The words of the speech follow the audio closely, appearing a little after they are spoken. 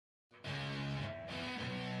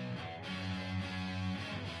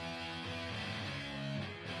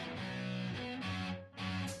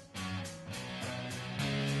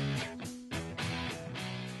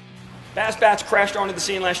Bass bats crashed onto the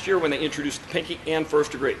scene last year when they introduced the Pinky and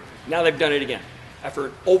First Degree. Now they've done it again. After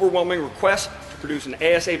an overwhelming request to produce an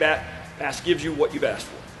ASA bat, Bass gives you what you've asked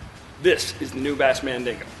for. This is the new Bass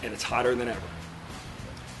Mandingo, and it's hotter than ever.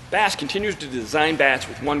 Bass continues to design bats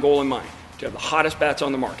with one goal in mind, to have the hottest bats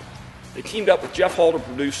on the market. They teamed up with Jeff Hall to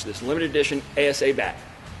produce this limited edition ASA bat.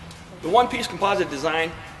 The one-piece composite design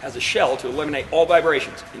has a shell to eliminate all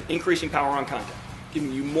vibrations and increasing power on contact,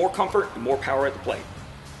 giving you more comfort and more power at the plate.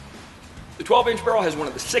 The 12-inch barrel has one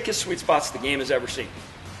of the sickest sweet spots the game has ever seen.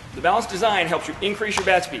 The balanced design helps you increase your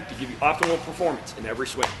bat speed to give you optimal performance in every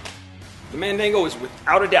swing. The Mandingo is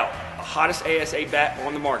without a doubt the hottest ASA bat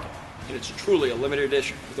on the market, and it's truly a limited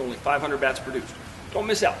edition with only 500 bats produced. Don't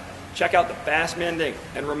miss out. Check out the Bass Mandingo,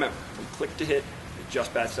 and remember, from click to hit at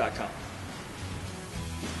JustBats.com.